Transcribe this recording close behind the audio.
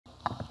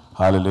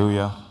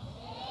Hallelujah.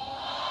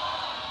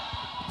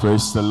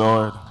 Praise the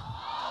Lord.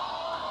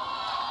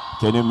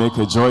 Can you make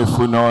a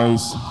joyful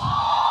noise?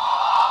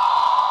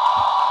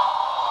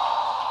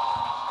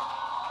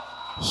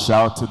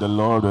 Shout to the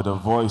Lord with a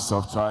voice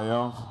of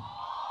triumph.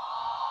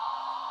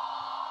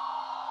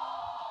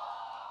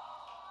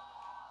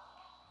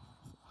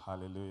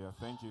 Hallelujah.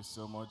 Thank you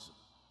so much,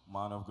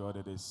 man of God.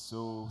 It is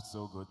so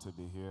good to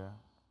be here.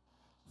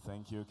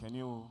 Thank you. Can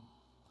you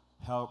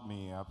help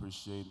me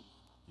appreciate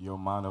your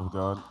man of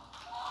God?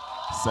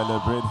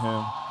 Celebrate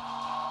him.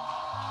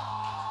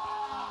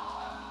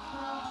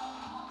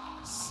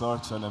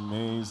 Such an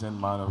amazing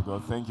man of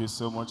God. Thank you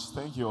so much.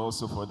 Thank you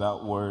also for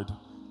that word.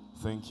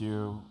 Thank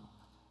you.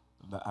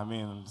 I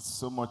mean,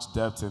 so much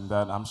depth in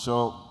that. I'm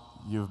sure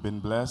you've been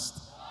blessed.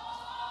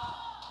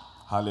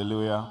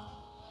 Hallelujah.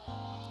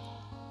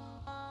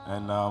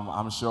 And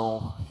I'm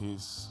sure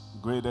his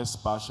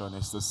greatest passion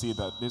is to see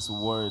that these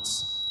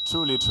words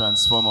truly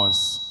transform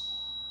us.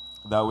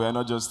 That we are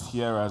not just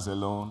hearers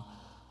alone,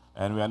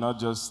 and we are not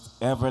just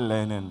ever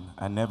learning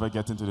and never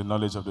getting to the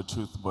knowledge of the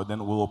truth, but then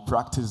we will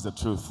practice the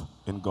truth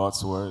in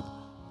God's word.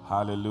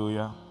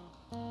 Hallelujah.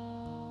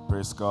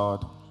 Praise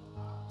God.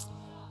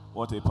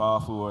 What a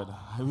powerful word.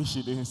 I wish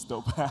you didn't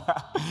stop.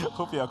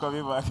 Hope you are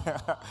coming back.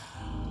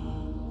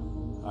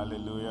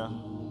 Hallelujah.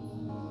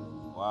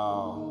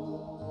 Wow.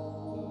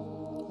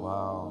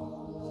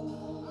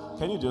 Wow.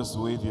 Can you just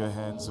wave your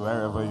hands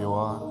wherever you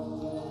are?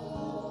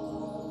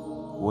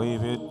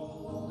 Wave it.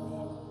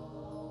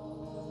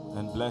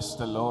 And bless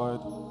the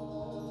Lord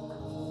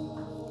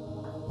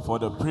for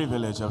the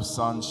privilege of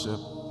sonship.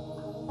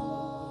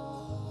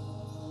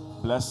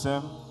 Bless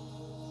him.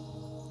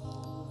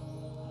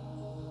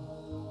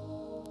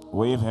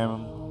 Wave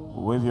him.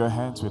 Wave your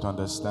hands with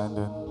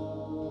understanding.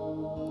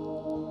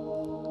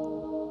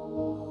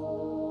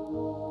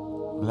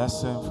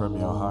 Bless him from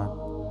your heart.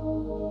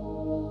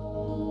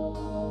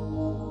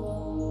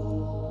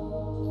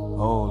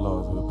 Oh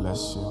Lord, we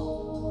bless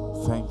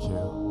you. Thank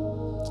you.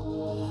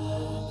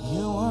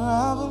 You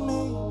unravel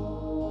me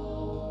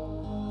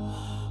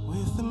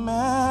with the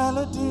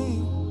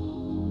melody.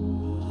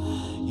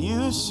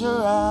 You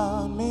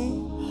surround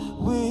me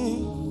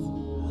with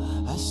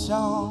a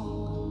song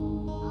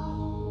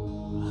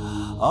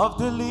of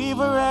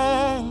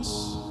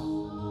deliverance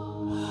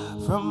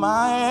from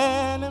my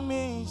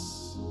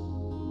enemies,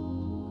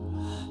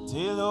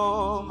 till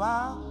all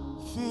my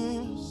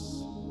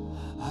fears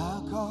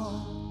are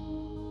gone.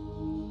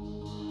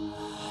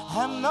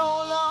 I'm no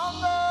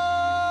longer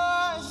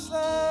a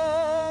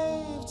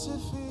slave to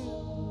fear.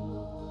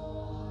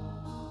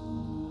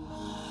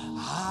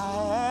 I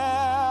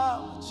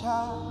am a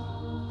child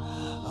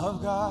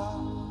of God.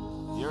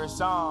 You're a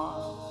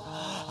song.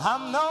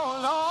 I'm no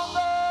longer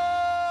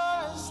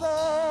a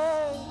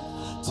slave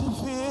to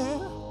fear.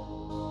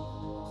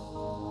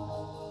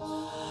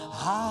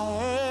 I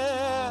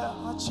am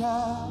a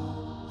child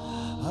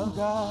of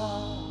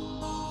God.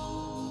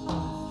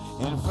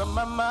 And from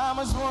my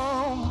mama's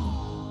womb,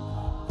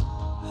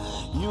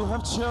 you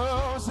have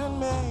chosen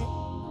me.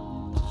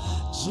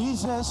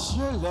 Jesus,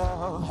 your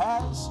love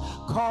has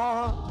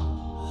called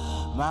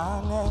my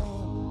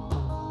name.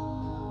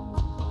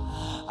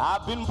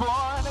 I've been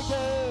born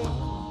again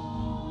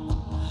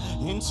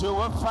into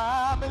a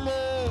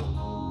family.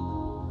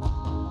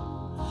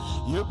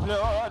 Your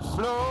blood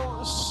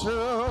flows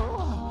through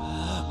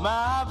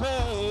my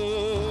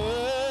veins.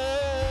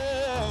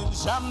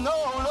 I'm no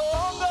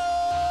longer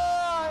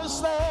a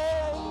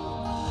slave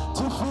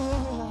to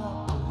fear.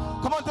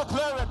 Come on,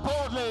 declare it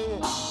boldly.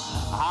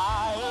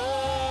 I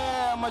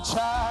am a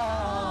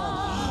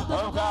child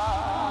of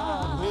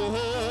God.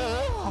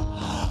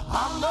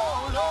 I'm no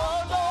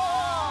longer.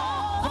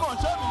 Come on,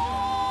 tell me.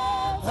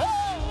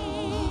 Hey,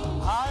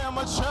 I am a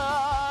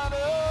child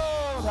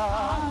of God.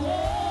 I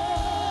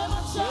am a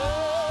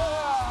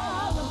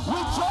child of God.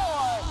 With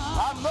joy,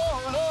 I'm no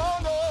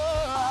longer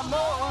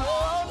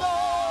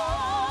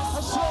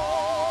a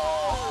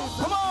slave.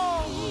 Come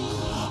on,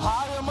 I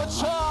am a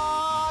child.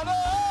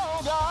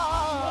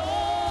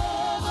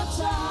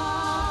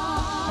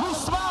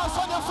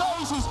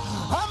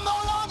 I'm no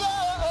longer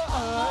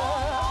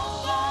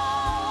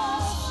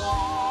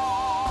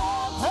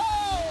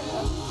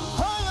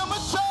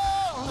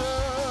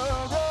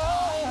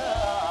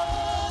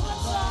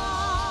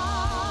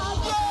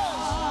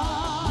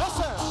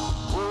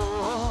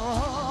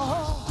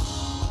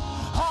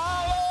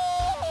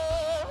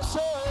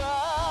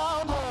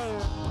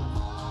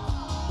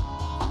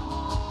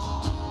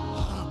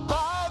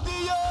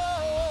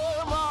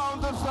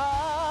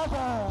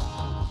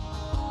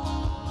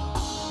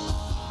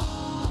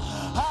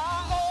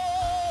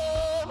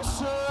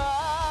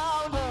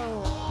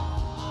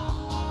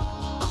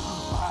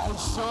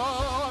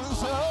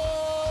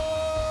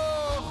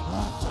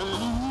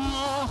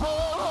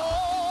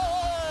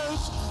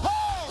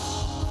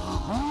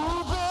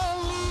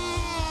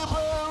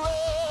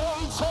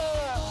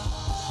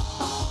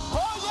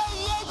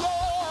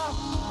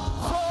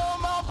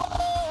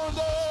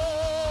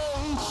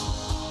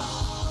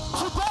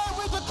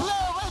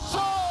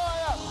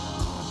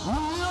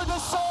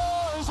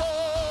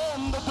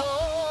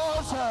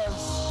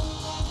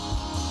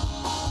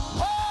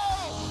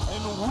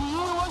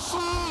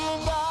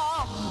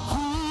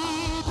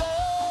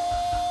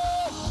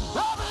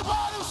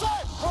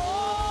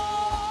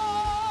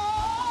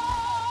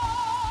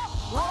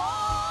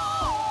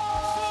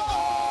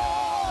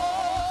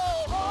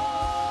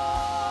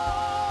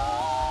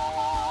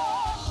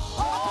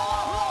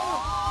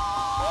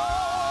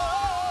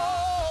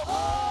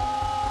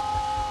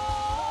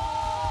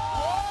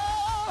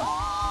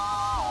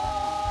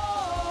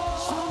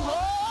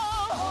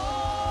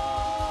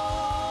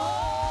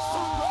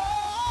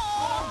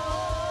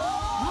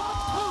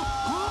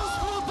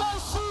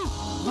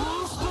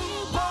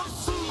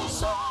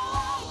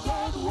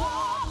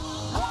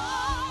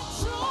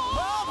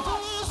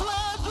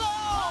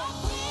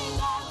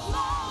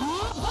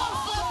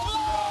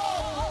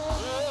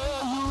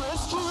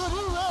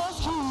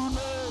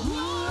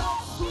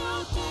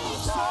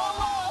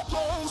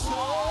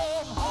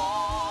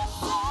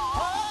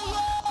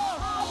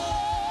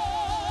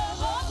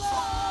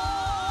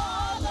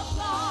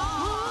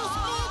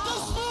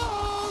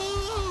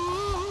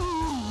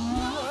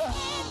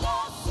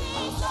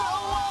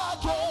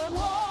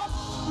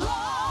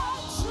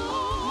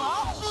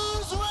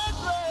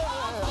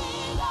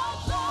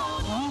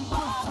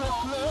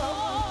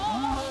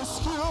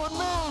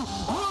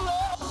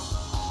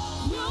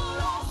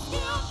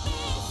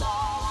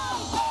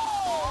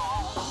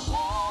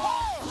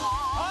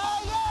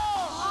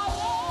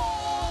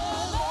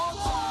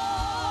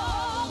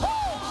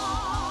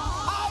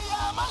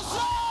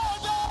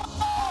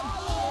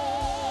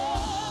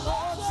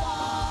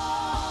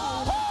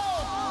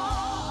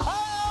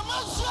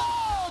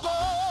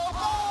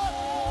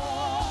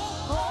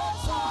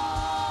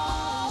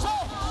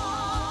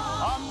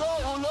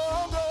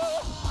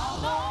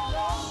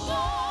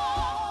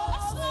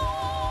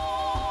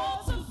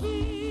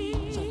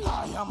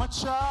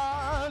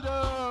child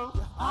of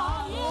God.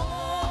 I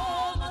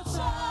am a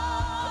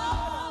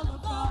child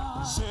of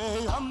God.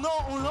 Say, I'm no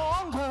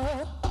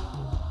longer.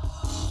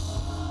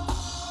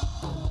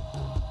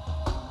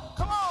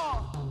 Come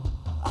on.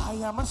 I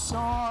am a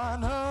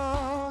son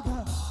of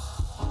God.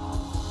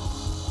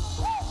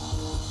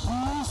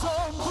 He's a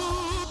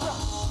big.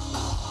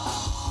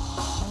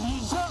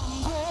 He's a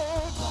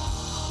big.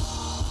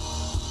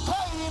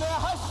 Kind of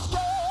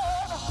husky.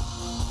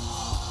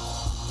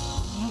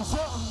 He's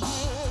a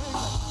big.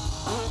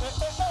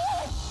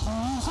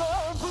 He's a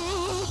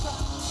big.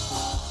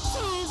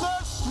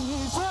 Jesus,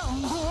 he's a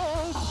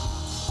big.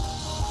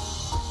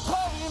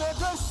 Kind of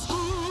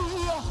husky.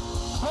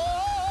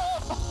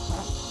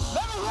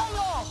 Let me hear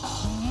you.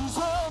 He's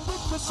a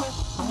big.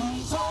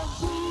 He's a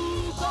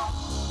big.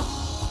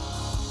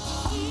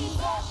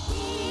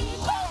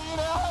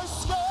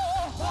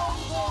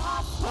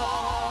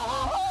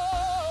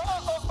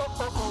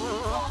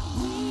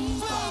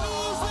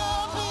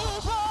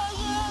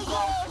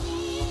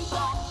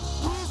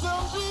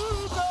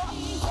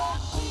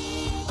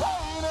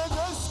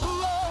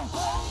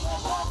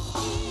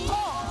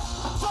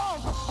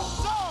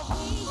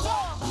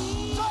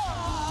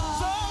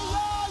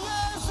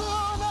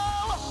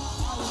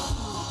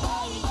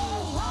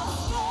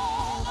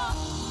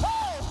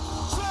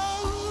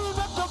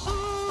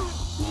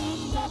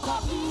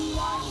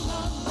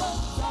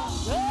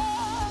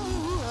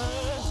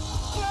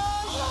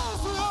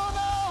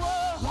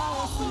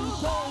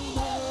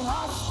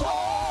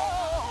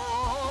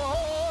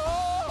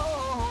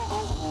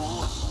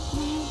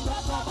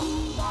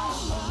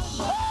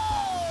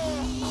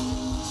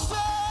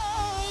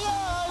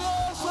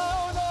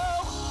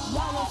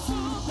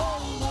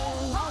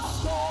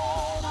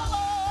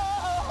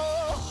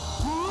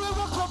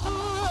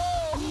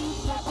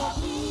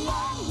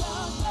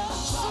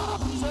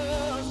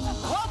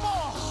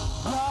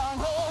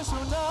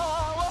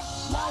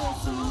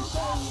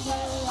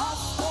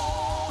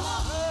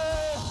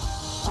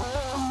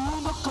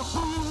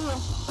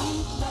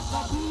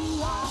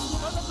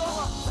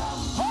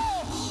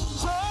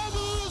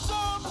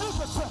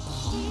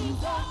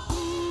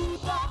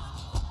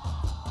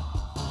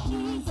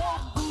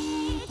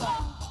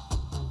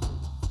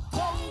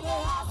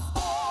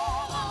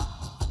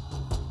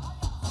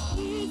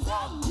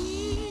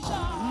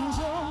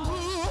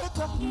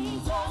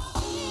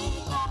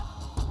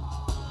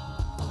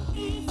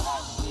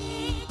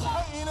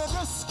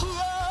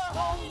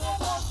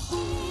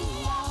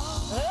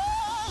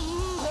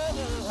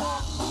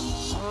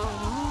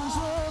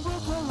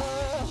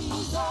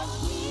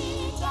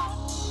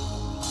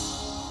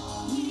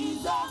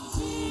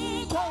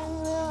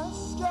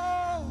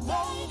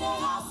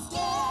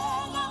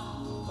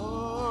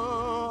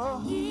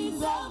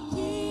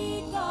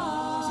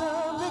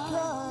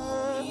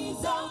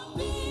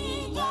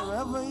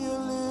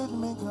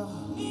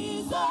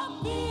 He's a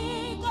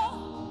big.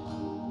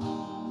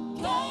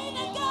 Kind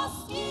of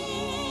husky.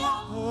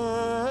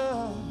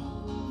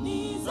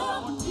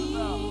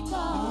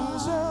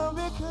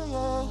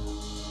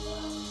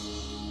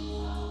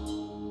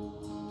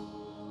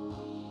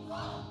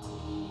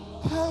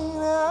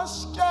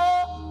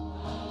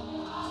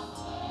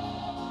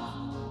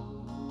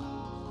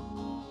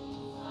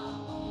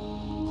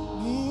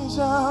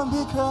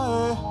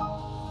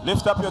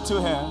 Lift up your two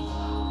hands.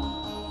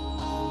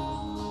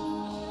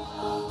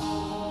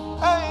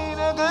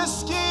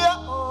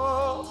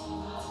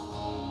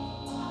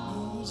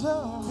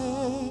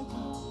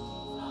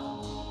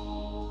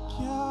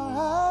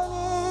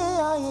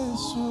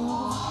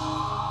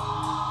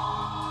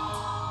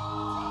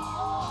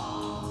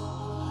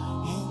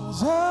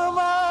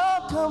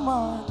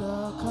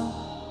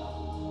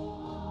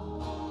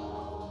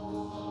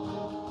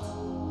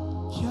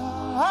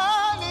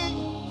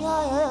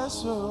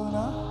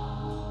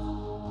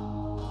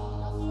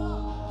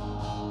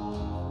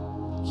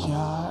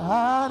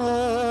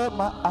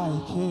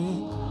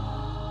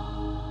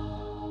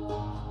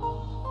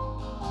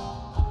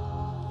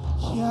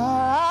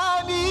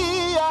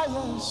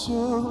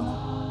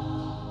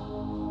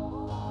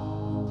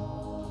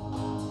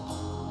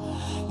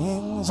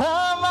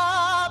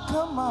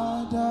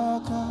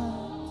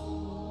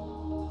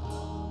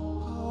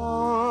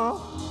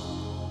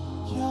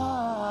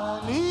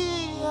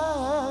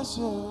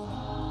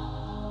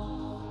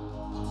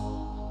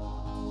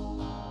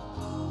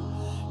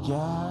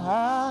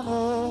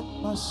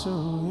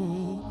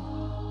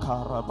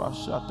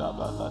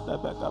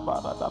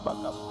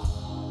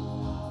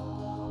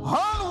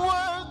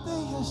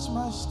 Unworthy is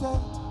my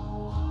state,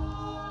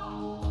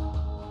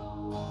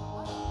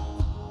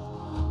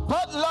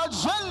 but Lord,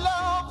 your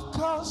love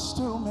comes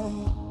to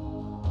me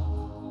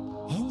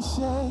and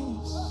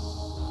says,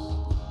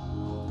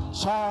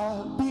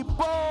 child, be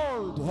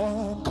bold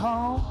and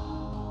calm.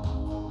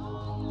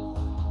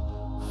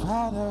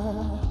 Father,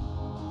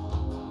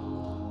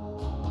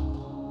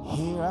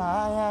 here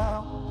I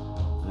am.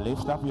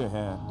 Lift up your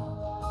hand.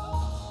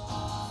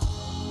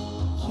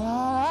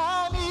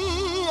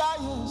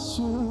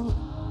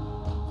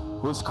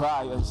 Whose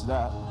cry is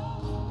that?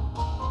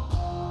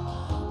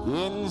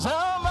 In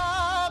the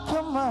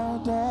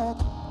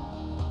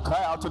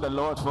Cry out to the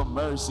Lord for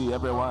mercy,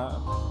 everyone.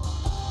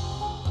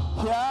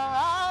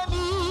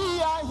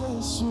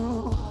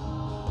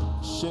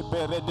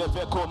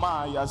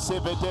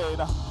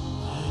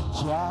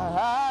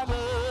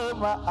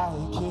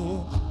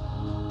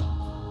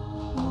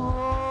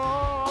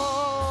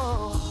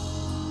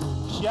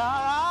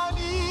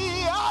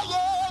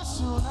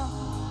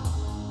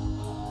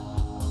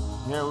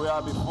 Here we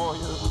are before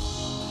you.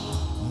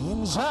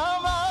 In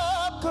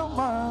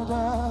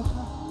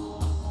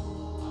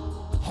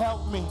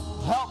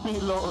help me,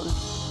 Lord.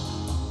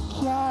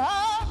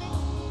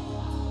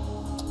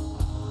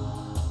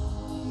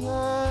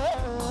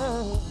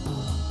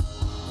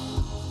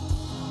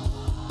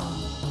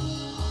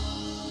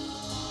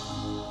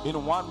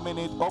 In 1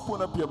 minute,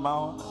 open up your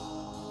mouth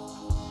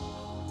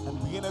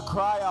and begin to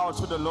cry out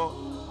to the Lord.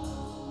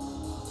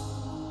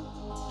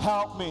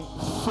 Help me,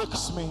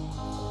 fix me,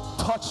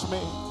 touch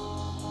me,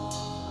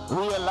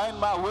 realign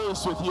my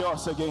ways with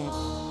yours again.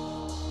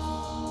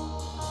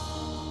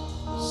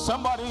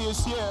 Somebody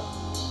is here,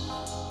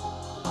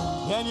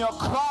 and your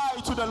cry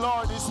to the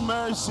Lord is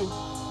mercy.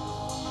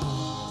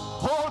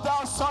 Oh,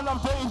 thou Son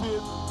of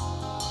David,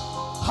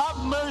 have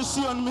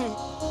mercy on me.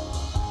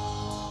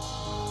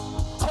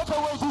 Take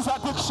away this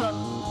addiction.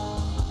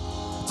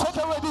 Take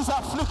away this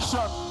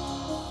affliction.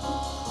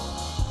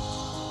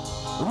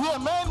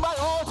 Reamend my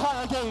altar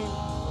again.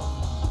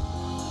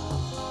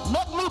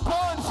 Make me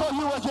burn for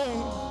you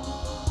again.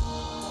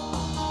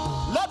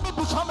 Let me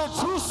become a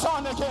true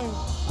son again.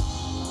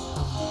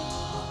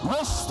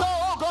 Restore,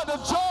 oh God, the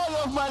joy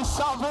of my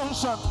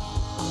salvation.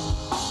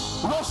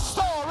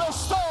 Restore,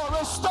 restore,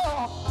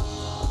 restore.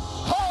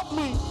 Help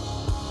me.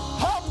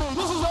 Help me.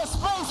 This is a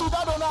space with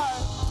Adonai.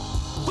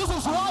 This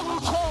is why you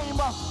came.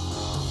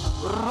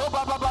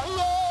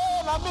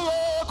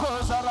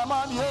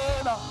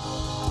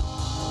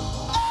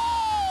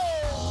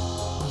 Hey!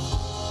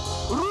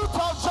 Root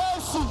of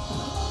Jesse.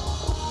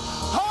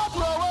 Have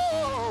your way.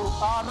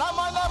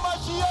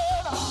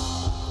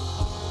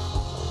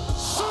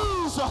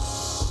 Jesus.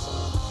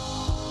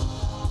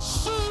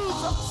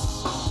 Jesus.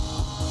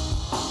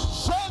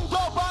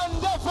 Shendo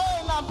bande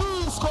vena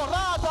bis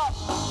corata.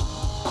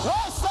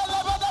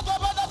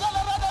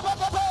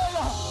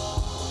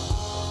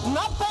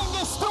 Nothing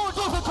is too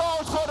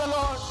difficult for the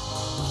Lord.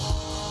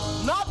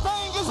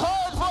 Nothing is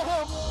hard for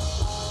him.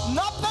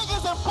 Nothing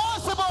is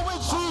impossible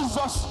with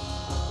Jesus.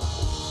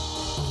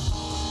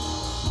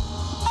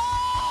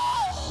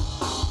 Hey!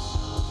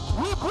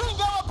 We bring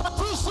our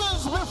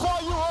petitions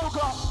before you, oh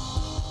God.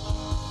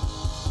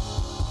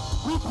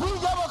 We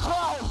bring our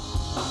cry.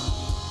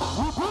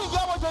 We bring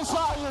our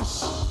desires.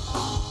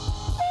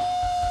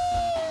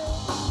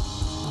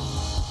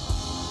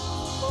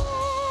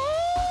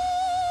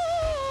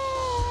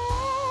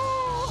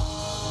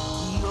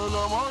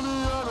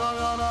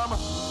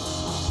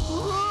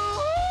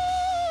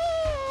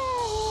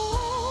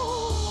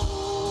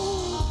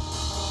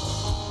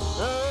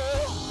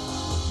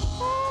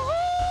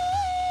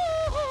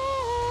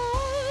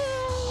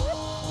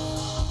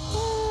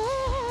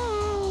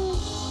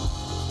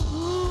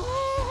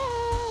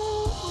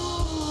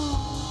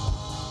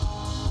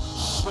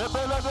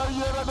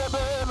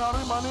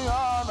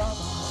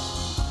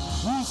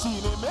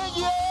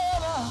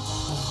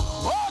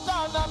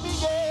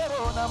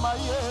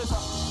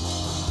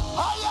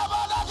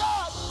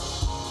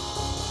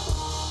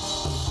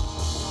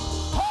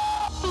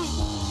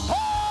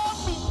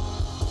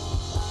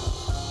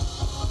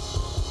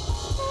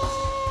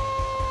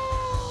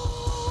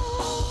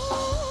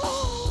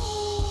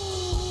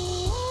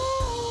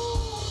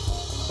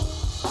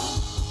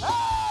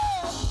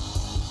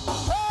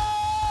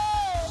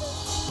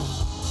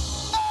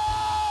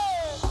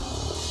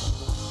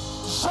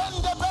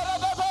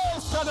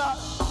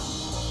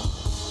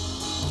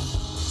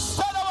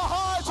 Set our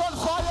hearts on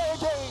fire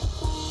again.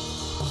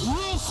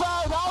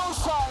 Inside,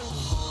 outside.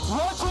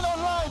 Watching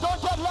online,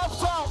 don't get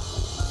left out.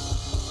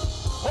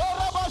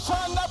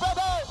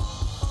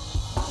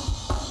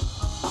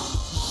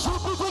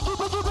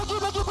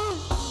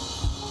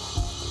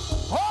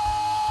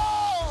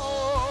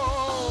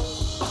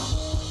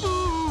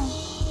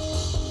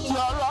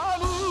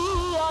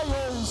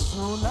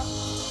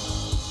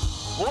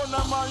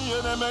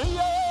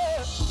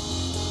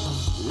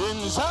 In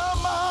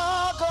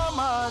Zamaka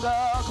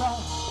Madaka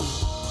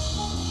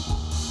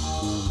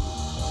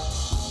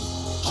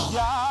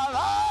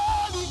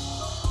Kiarani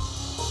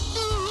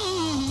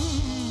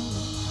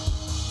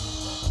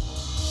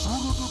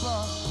Suruduba.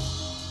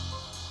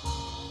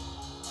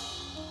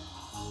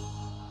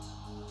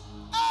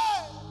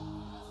 Hey!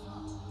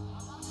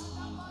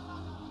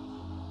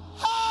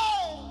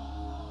 Hey!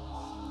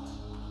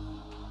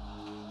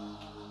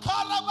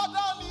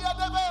 Karabadani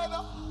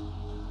Adevena.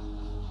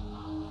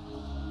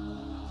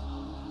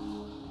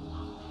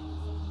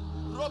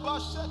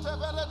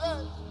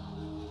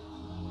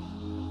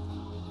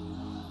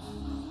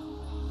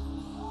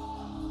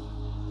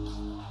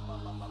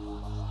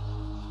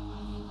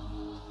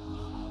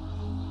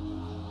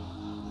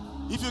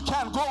 If you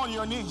can, go on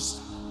your knees.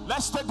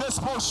 Let's take this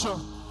posture.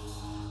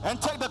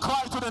 and take the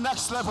cry to the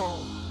next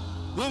level.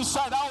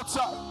 Inside,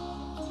 outside,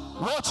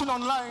 watching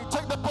online,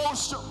 take the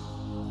posture.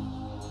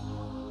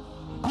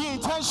 Be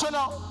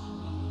intentional,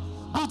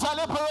 be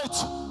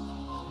deliberate,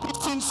 be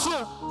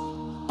sincere,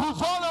 be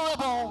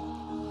vulnerable,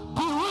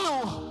 be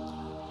real.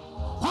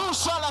 Who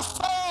shall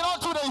ascend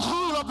unto the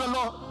hill of the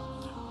Lord?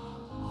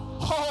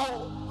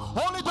 Oh,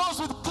 only those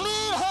with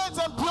clean hands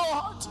and pure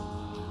heart.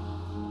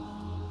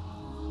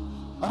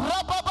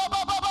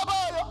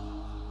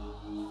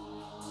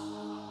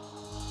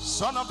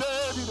 Son of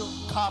David,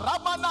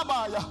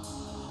 Karamanamaya.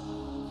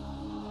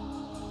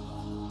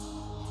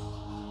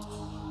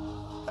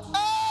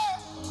 Hey!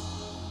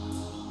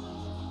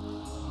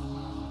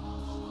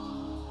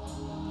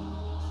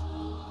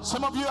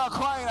 Some of you are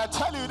crying. I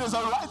tell you, it is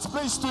a right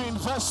place to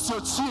invest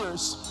your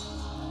tears,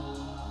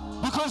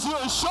 because you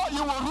are sure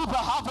you will reap a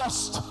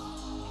harvest.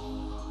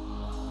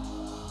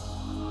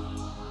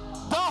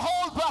 Don't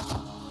hold back.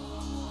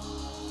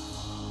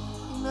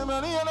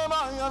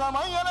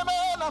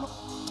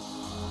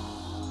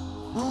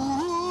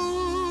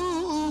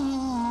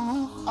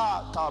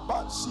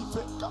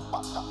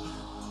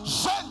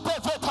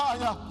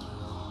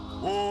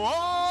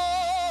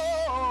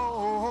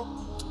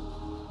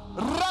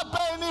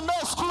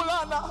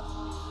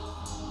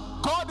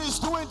 God is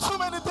doing too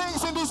many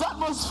things in this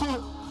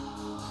atmosphere.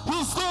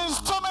 He's doing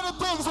so many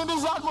things in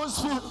this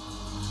atmosphere.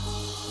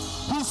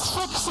 He's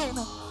fixing,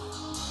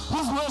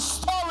 he's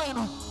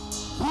restoring,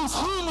 he's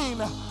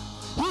healing,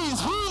 he's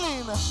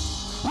healing,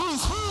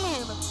 he's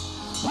healing,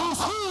 he's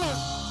healing.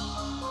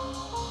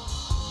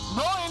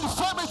 No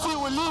infirmity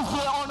will leave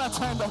here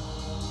unattended.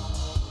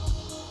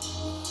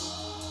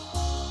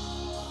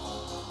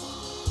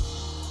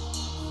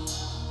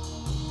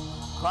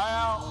 Cry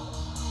out.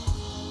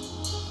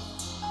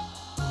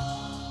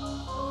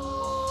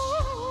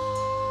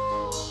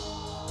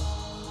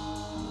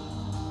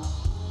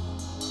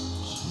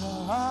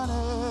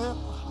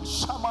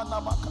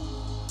 Shamanamaka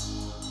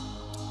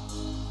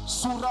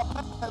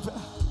Surapeve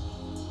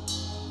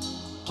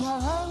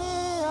Karani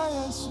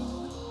Yesu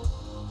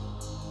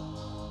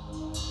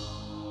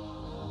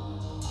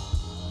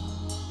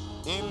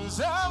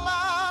Inzama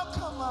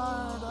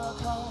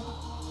Kamaraka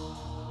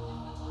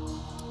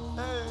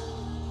Hey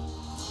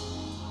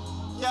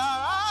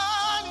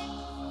Yarani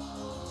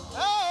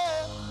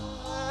Hey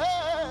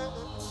Hey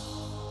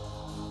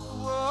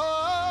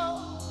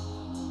Whoa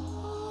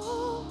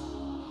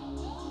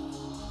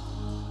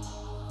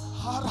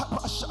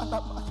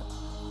Harabashanamaka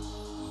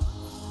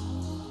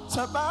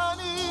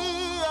Tabani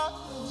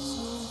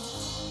Yesu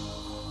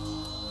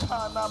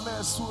Kana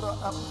Mesura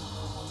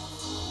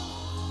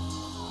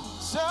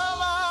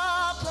Zama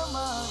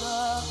Kamada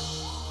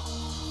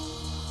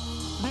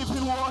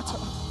Living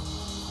water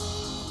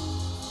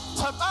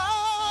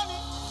Tabani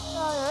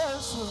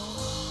Yesu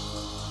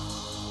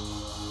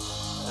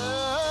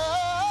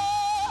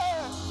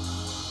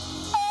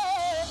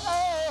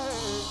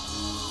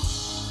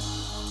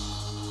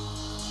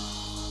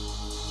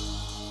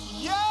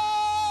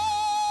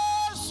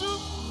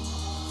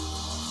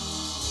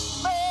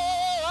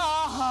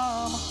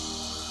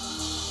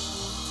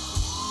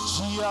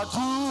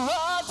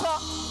Tuata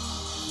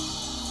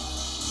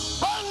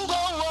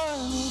Bando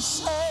Wani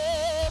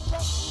Seka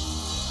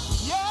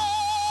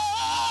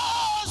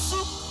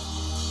Yesu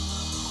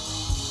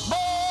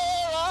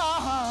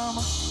Beraham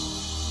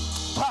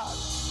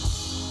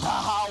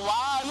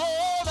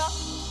Tahawayena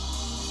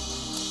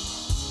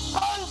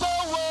Bando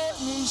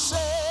Wani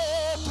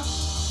Seka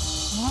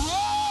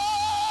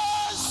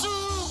Yesu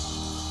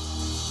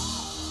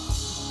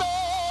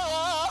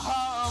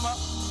Beraham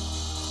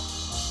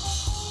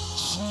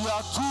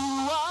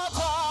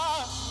Tuata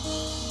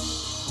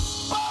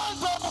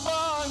Bando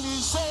Wani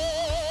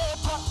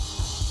Seka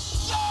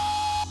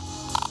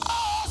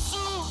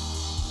Yesu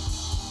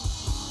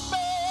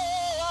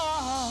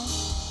Beraham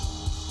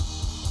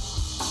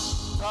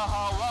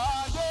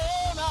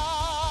Tahawayena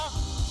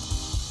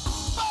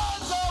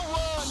Bando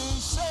Wani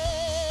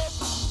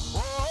Seka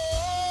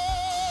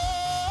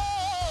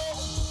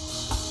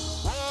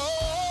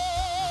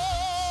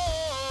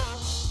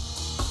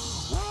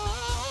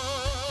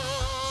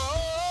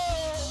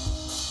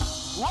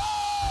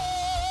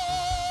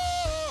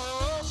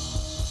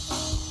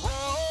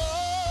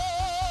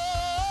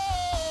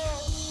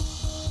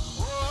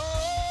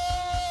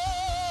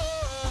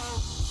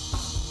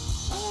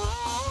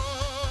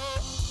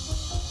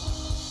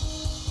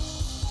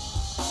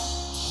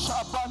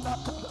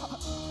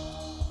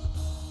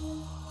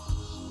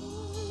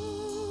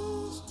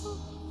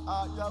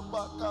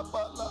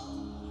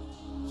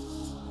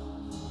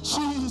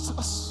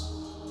Jesus,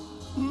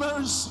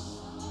 mercy,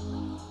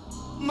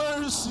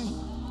 mercy,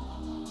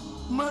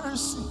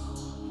 mercy,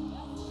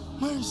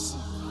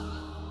 mercy,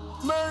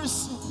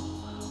 mercy,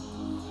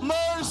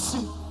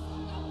 mercy,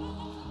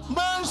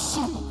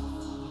 mercy,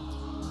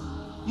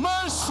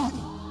 mercy,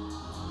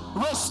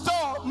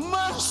 restore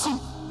mercy,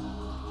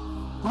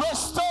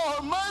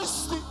 restore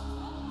mercy,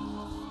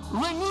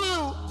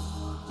 renew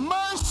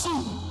mercy.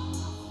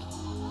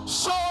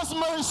 Show us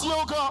mercy,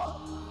 oh God.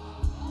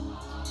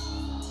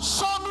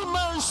 Show me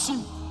mercy.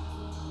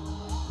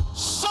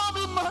 Show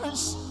me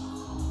mercy.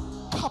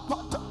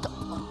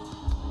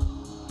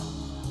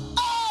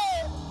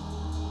 Hey!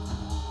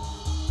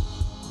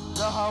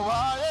 The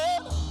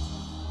Hawaiian.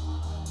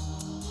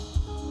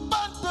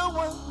 But the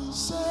one we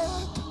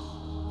said.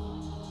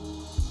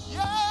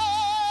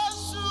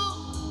 Yes.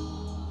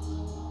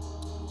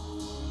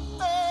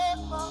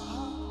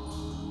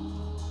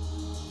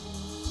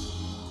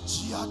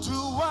 Chia to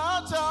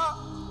water.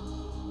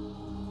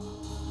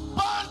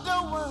 But the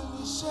one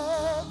we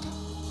said.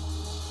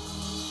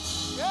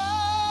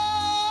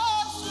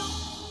 Yes.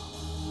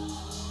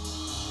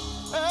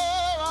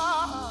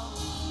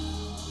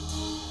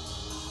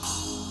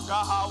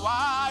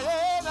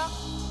 Hawaiian.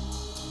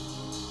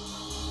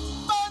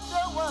 But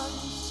the one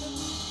we said.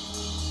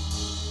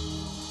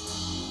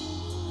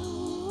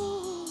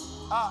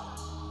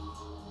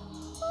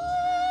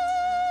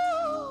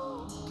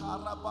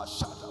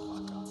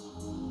 Karabashadabaka.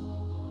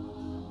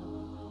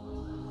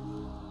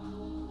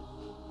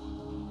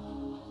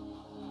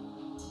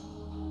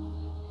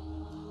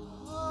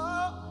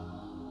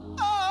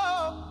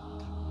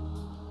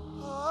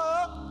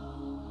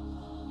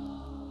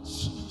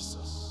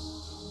 Jesus.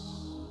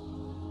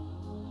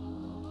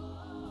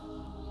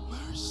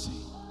 Mercy.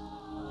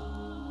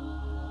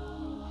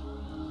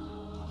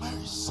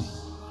 Mercy.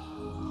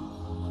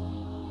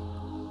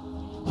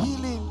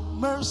 Healing.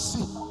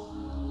 Mercy.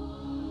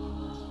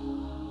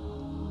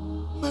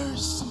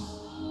 Mercy.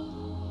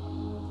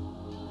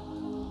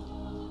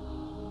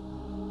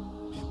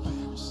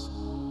 Mercy.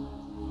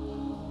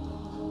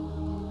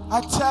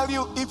 I tell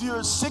you, if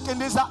you're sick in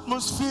this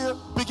atmosphere,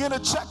 begin to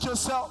check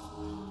yourself.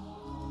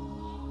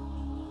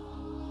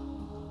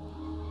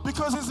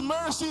 Because His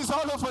mercy is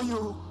all over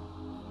you.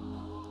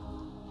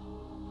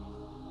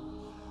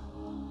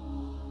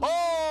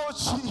 Oh,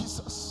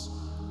 Jesus.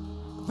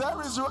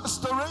 There is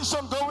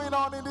restoration going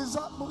on in this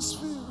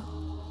atmosphere.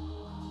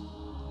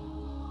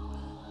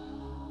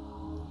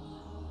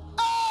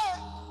 Hey!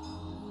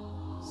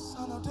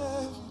 Son of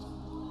David.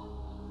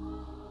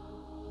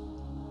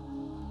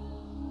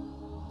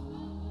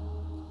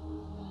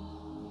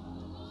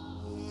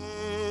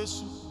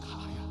 Yes.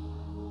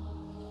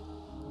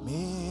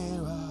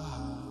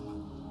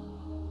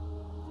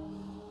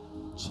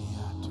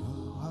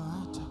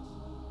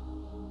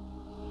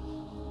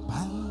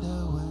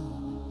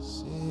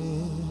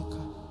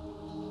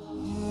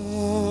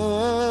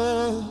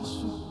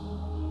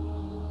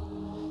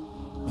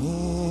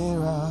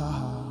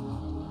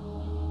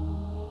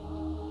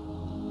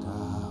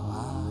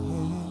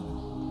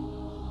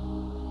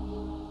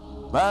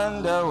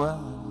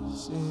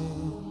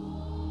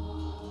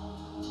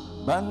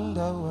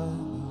 Bandawa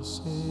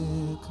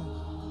Niseka,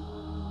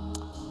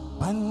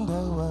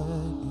 Bandawa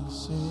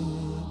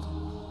Niseka,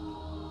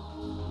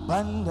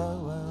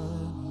 Bandawa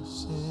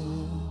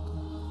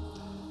Niseka,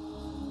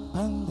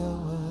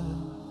 Bandawa.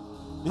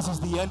 This is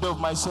the end of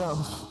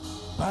myself.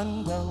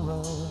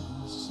 Bandawa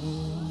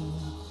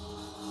Niseka,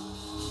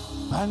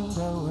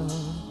 Bandawa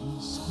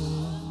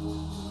Niseka,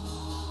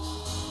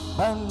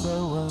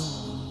 Bandawa.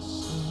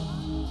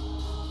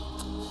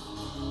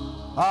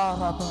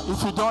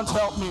 If you don't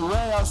help me,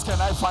 where else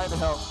can I find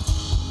help?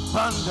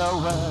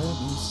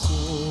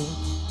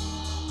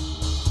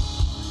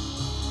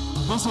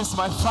 This is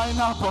my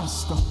final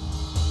bus stop.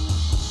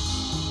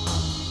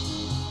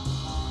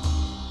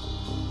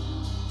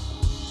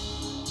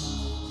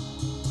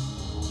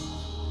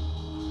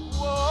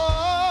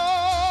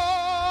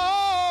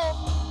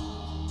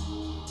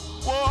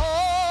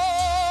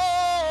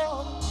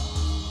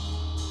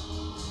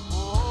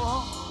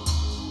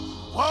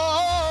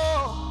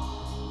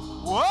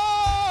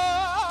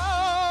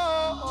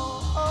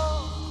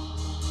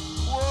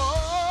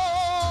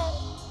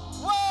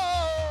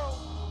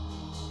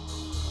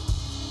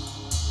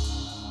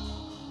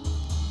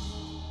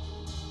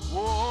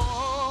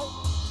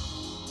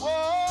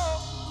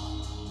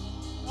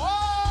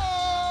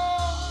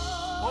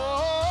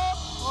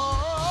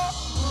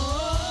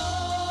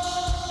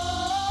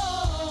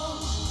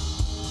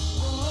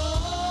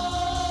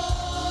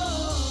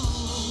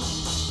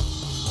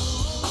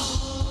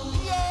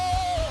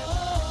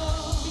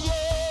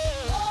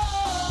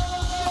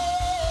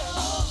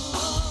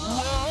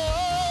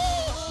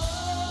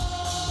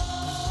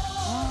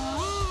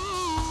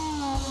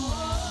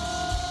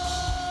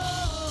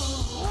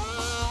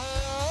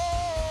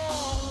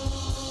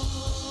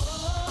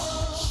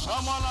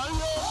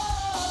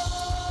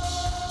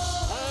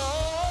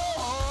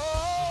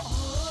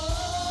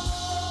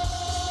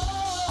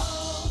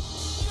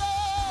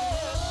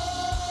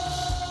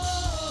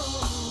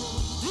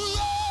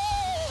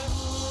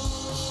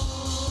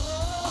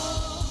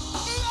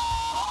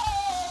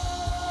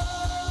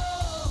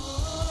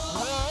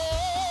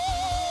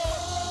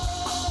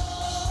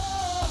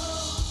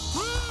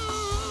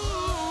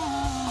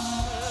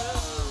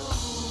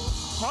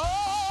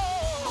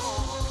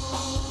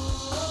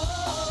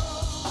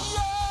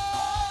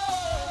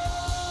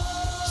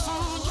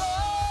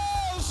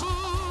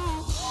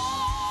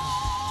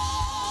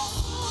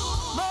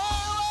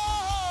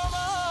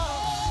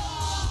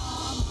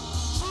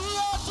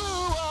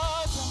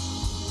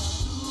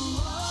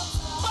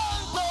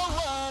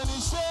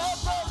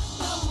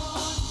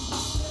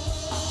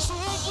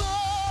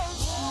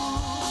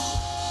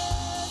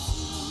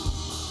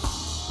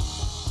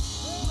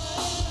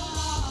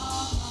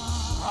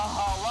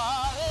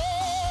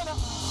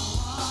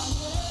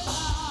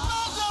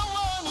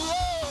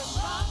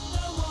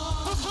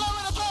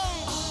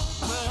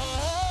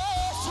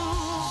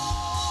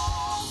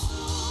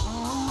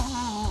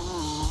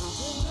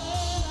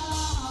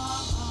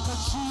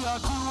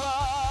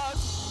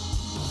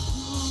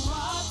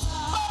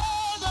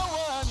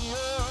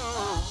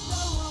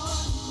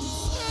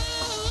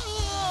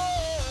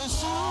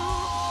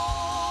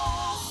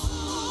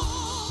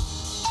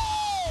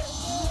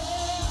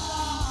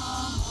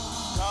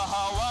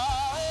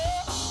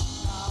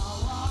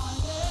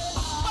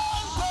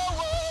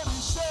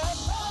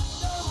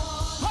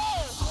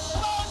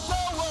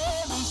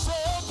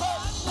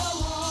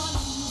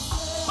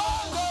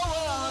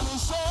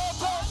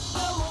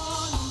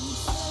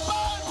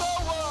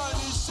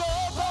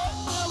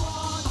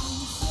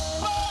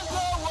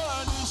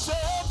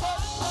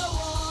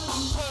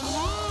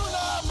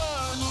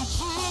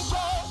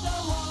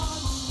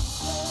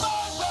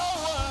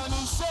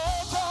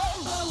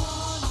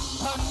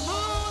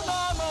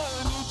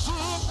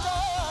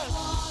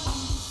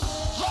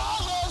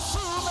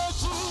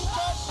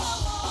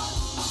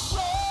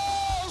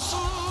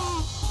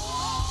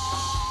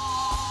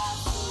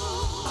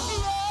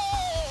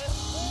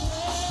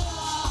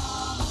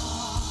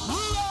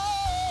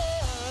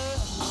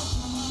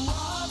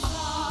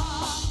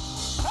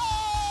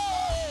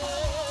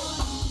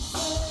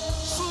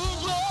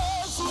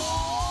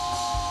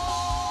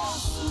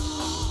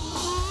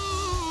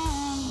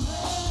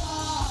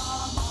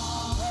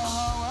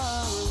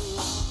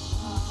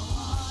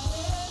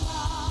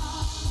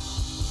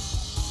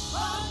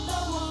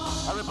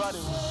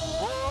 somebody.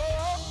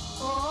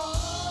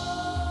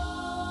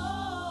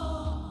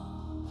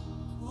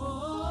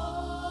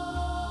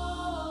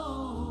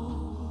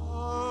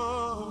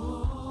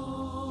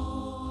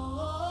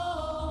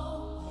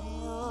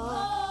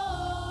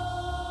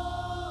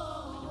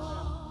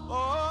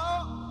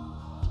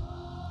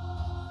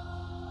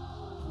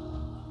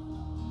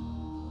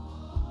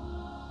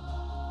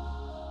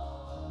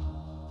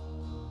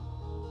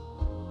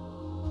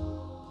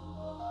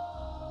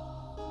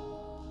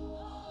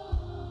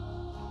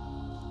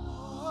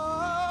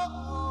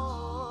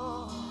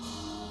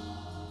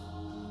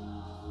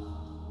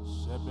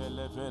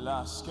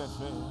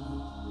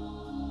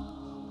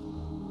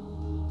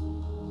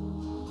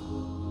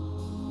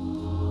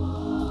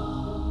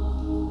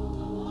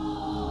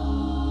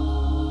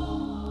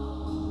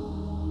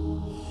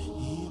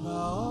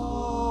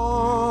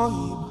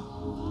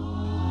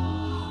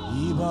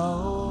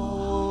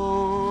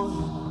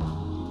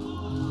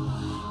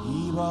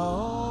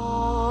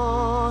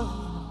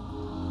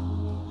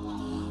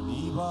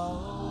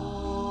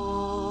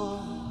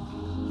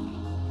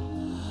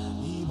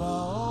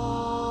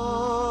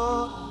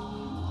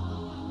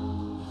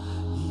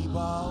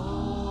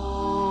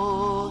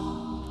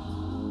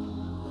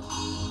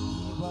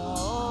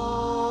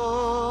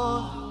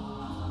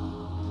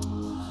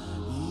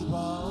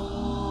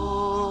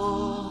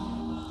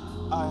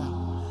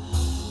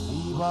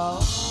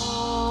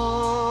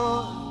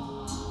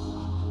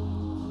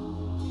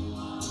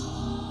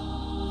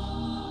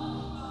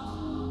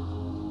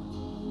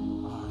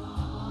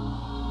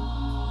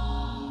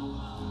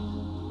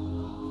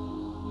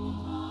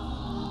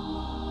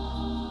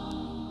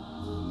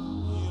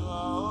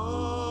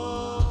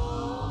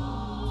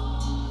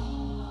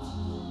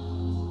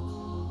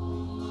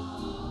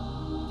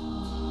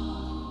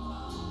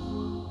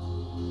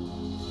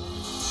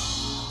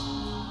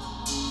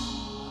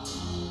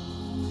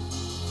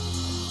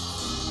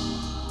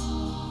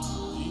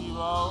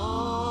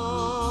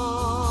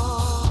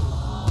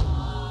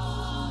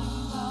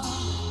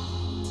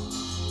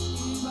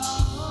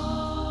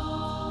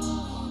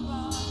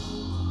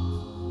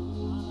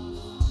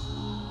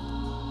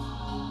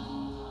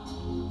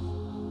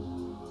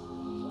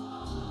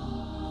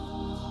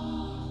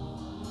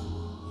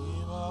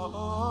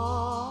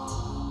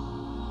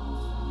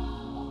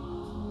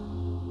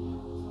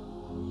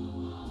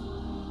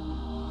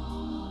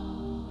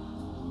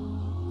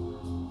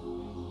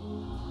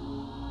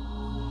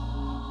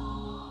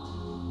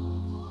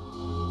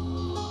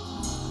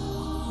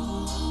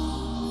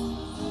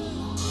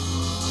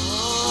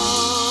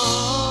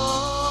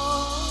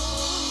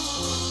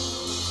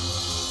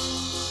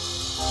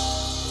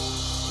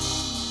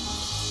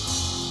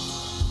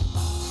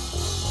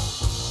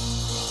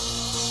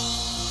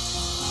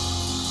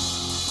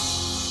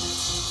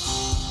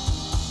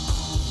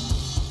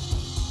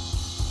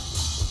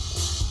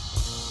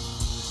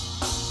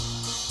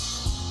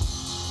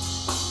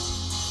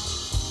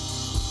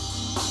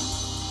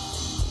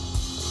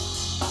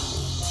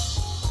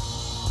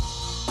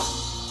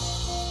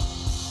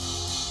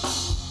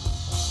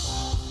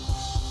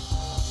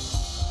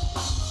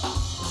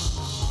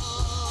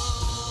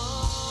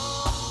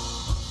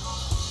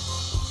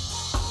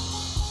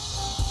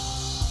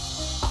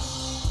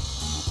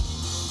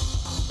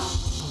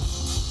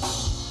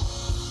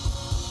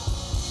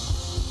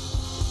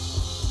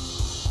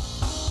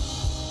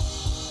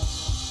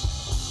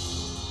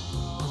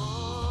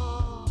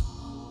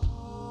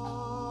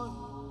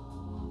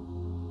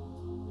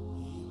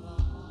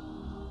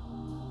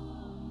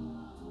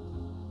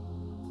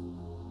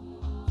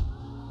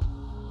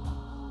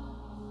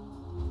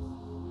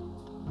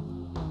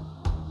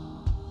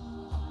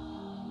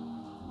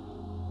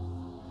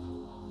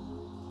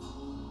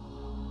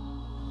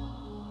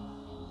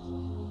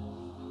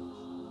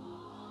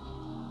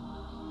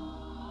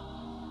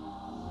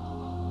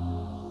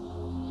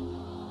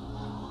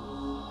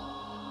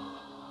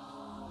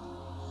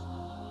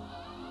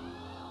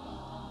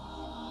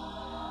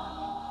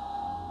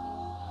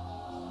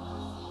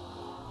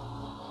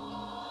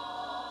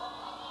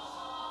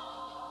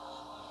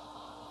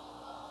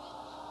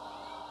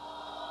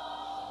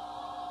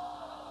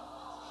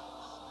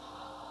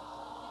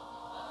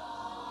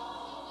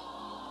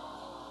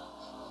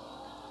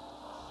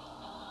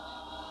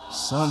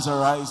 Suns are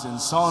rising,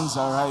 suns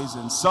are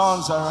rising,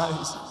 suns are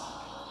rising.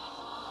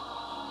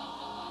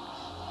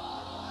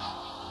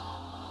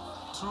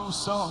 True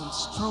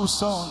sons, true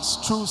sons,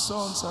 true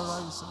sons are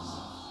rising.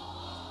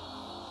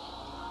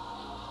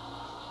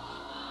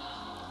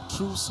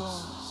 True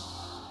sons,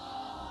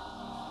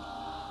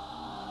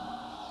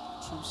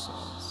 true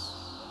sons.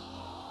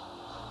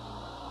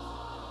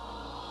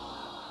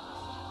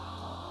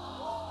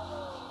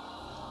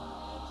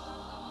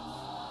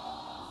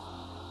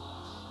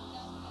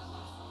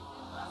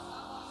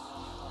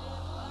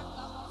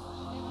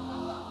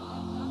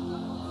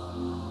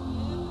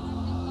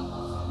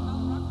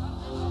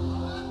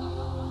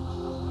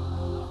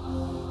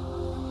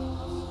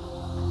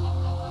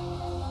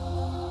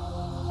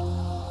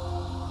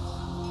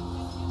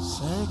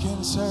 Sekin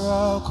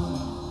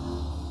Sarakuna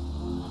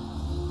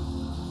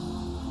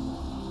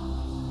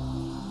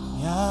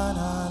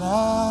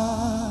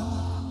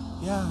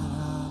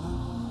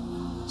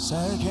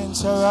Sarkin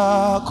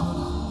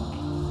sarakuna.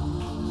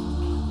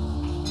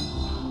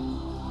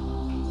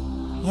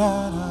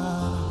 Yana.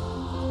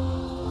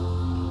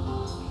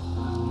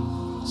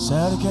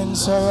 Sarkin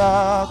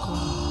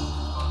sarakuna.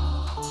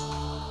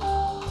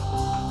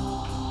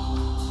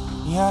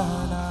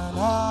 Yana.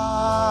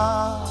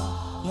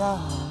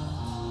 Yana.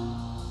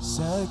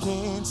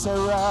 Sarkin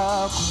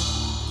sarakuna.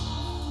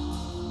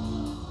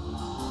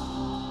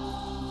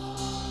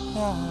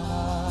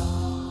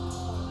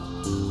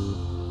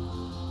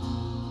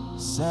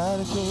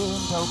 Sarkin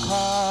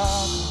daukaka.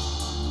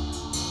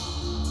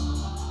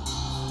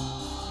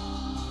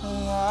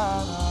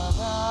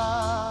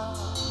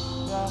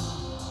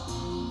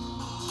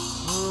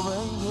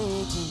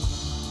 Ubangiji.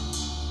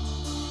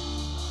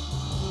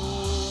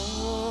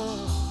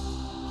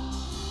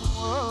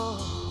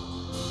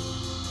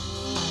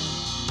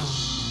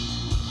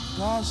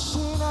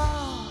 Gashina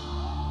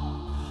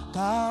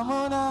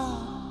kamuna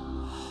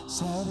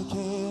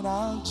sarkin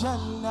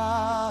aljanna.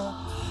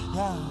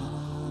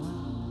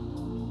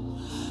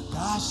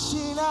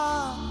 Gashina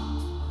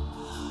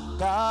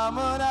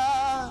kamuna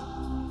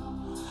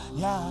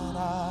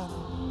yana.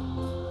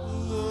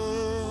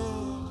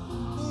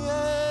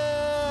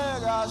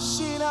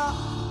 Gashina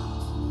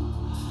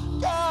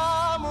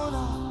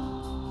kamuna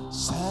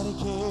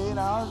sarkin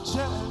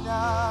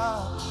aljanna.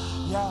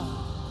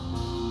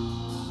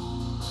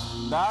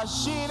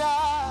 Gashina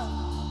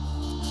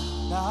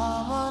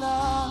kamuna.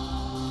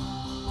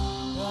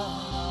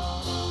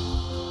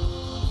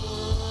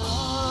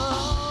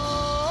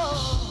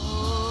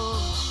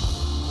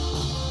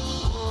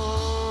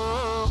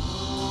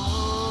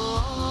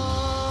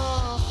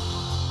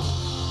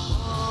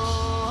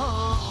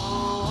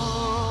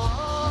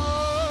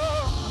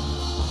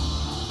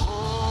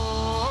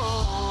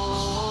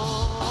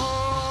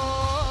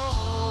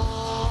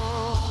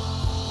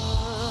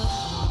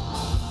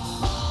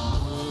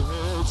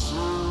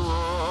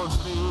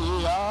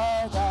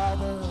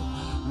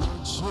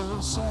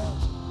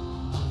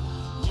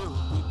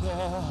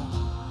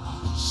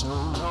 So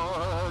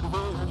Lord,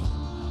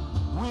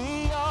 we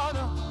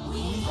honor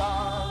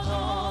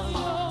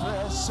your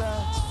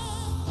presence.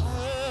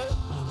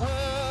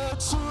 Where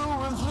two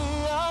or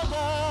three are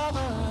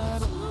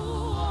gathered,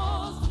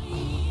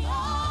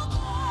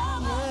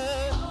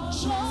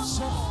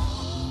 Jesus,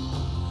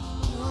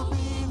 you'll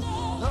be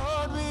there.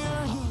 Lord, we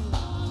are here.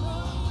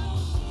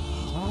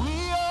 We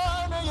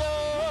honor you.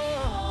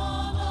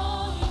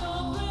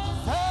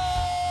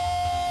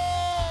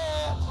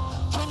 Hey,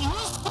 can you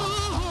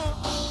see him?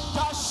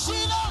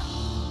 Gashina.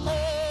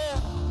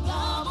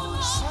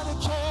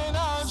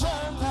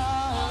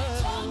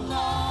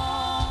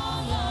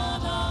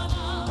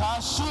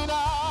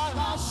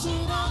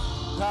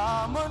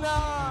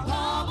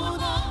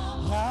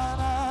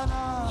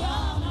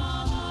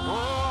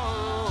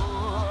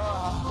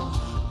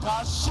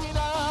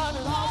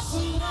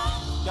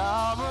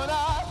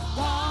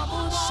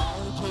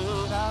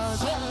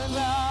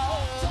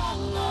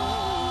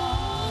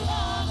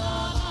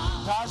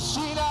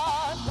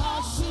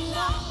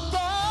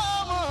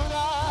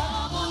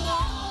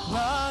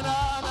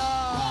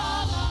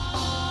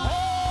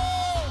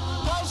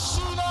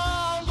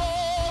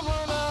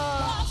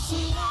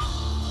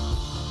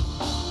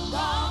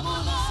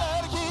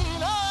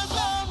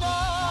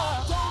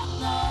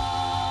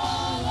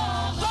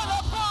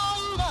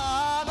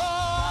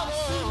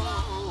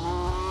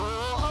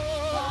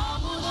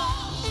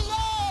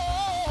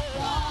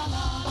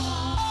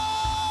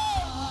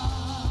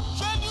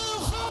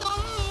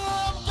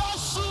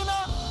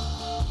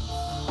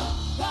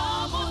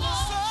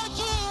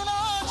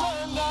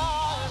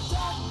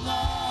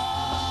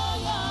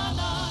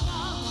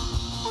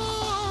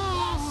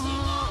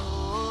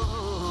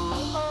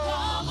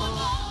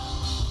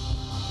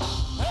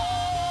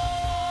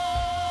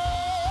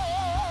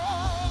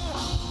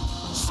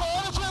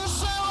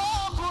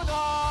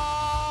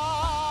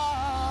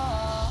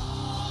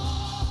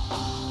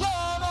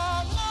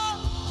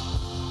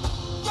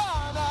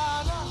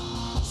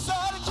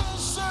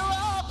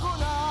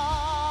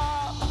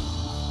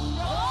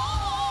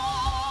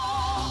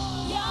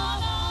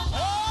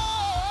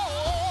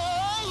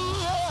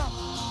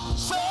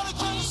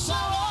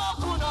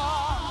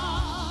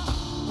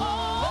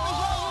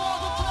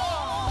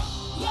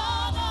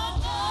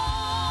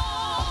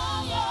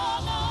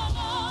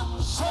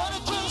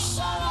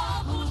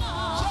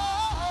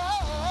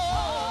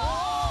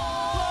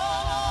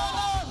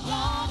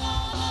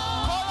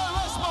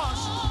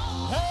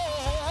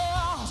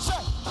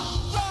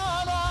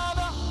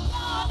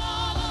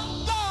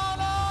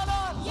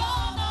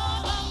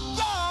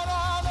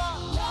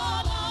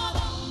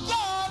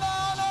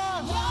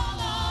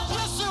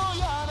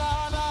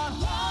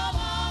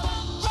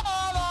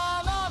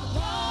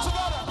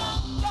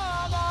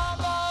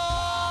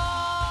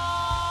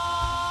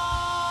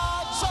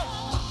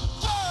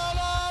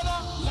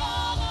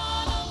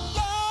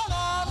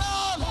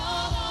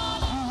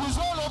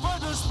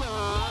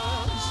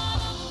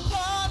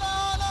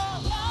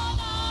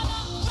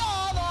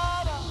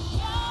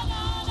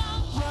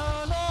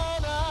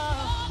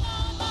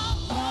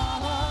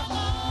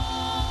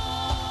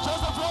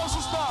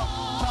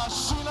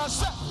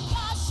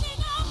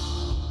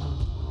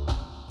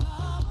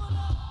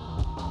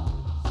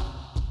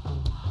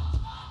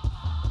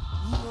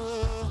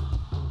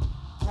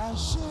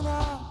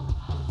 Kashina,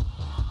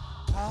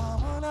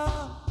 Kamuna,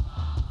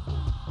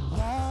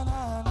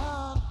 Yanana,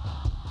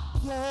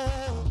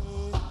 yeah,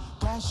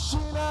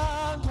 Kashina,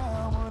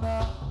 Kamuna,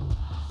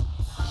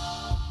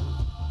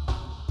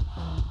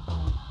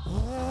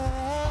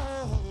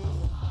 yeah,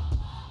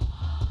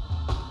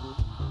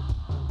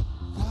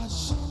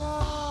 Kashina,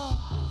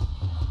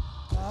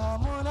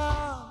 Kamuna.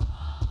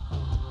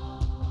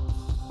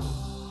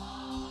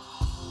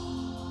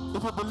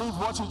 If you believe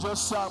what you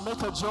just sang,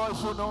 make a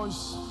joyful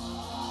noise.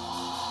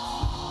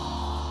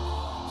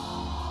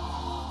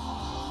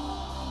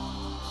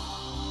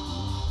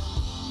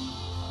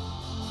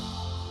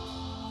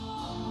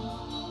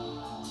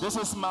 This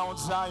is Mount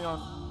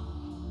Zion.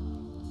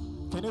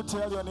 Can you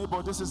tell your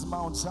neighbor, this is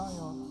Mount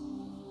Zion?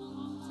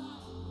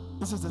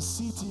 This is the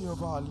city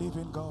of our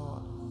living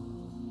God.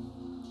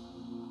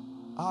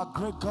 Our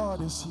great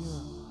God is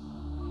here.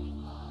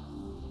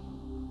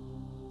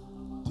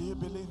 Do you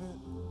believe it?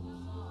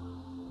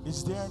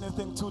 Is there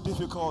anything too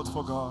difficult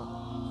for God?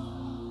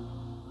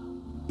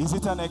 Is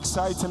it an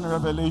exciting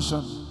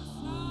revelation?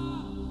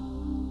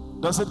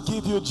 Does it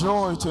give you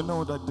joy to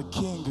know that the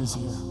King is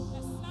here?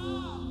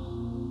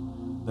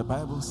 The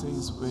Bible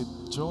says, with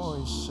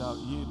joy shall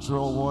ye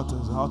draw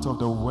waters out of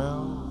the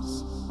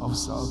wells of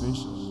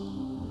salvation.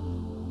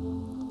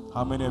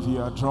 How many of you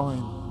are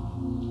drawing?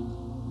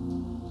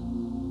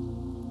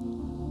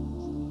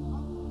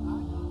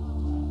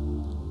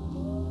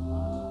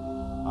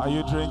 Are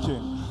you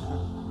drinking?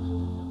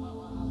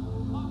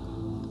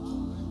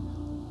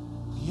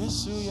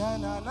 Yesu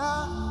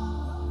yanana,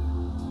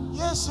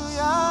 Yesu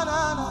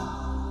yanana,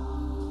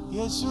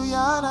 Yesu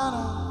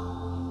yanana,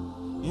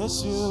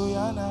 Yesu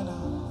yanana,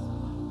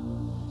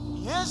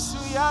 Yesu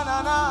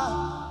yanana,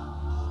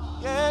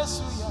 Yesu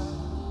yanana,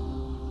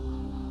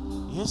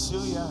 Yesu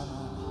yanana,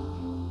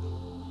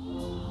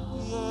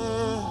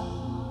 yeah,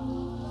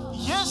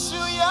 Yesu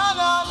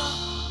yanana,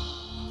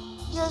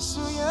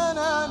 Yesu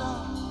yanana,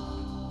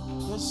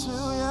 Yesu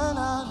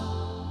yanana,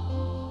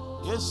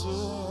 Yesu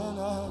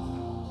yanana.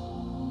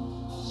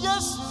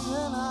 Yes,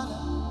 yanana,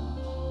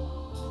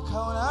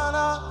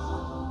 kaunana,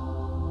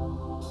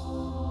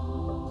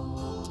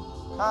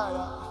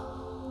 kaya.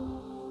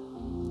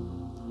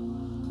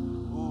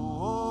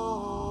 Oh,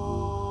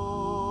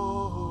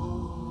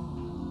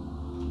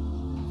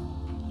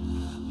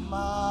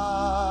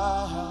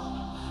 my help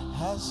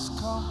has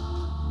come.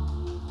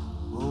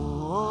 Oh,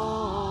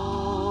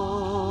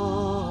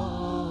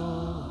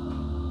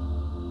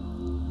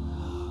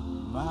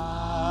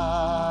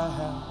 my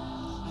help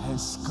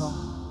has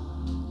come.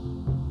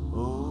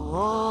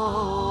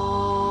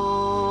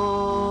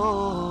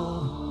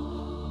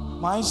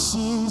 My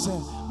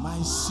season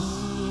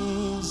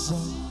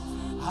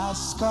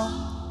has come.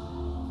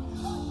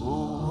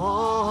 Oh,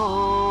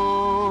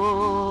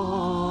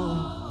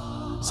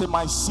 say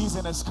my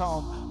season has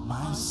come.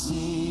 My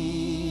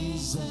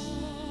season.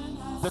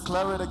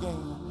 Declare it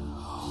again.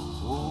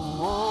 Oh,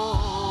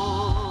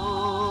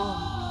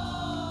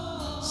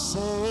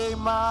 say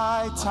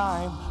my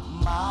time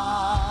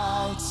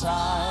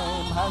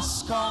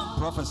has come.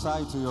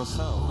 Prophesy to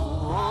yourself.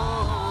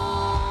 Oh,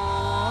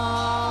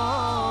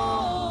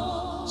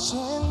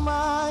 sing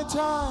my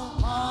time.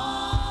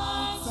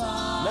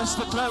 Let's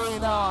declare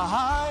it now.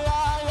 Hi,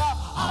 hi,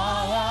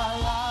 hi,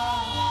 hi, hi.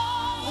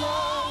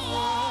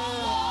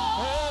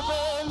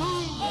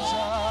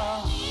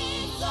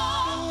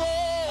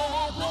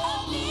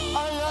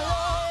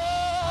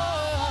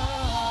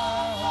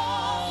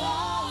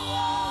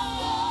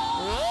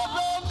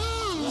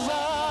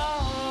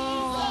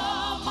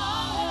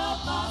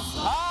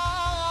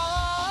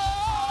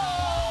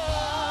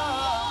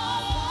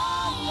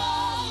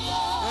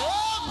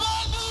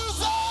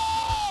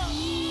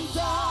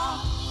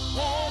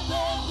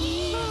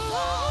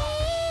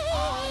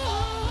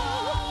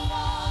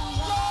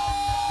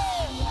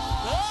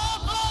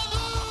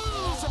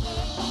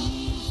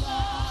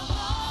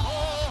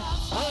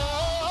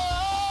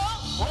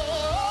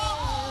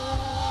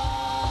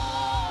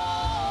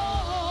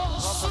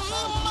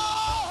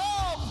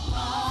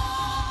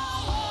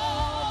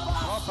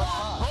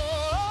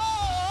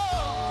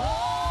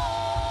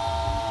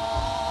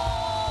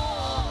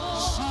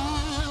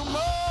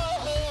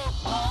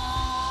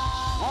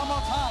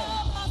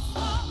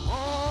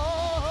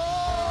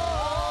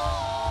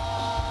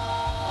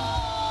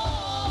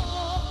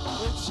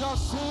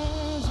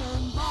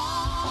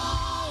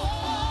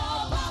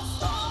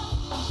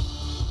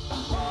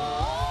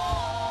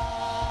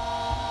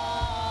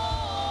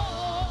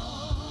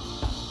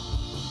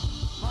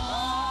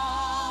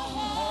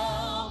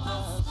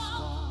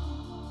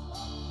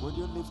 Would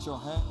you lift your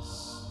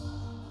hands?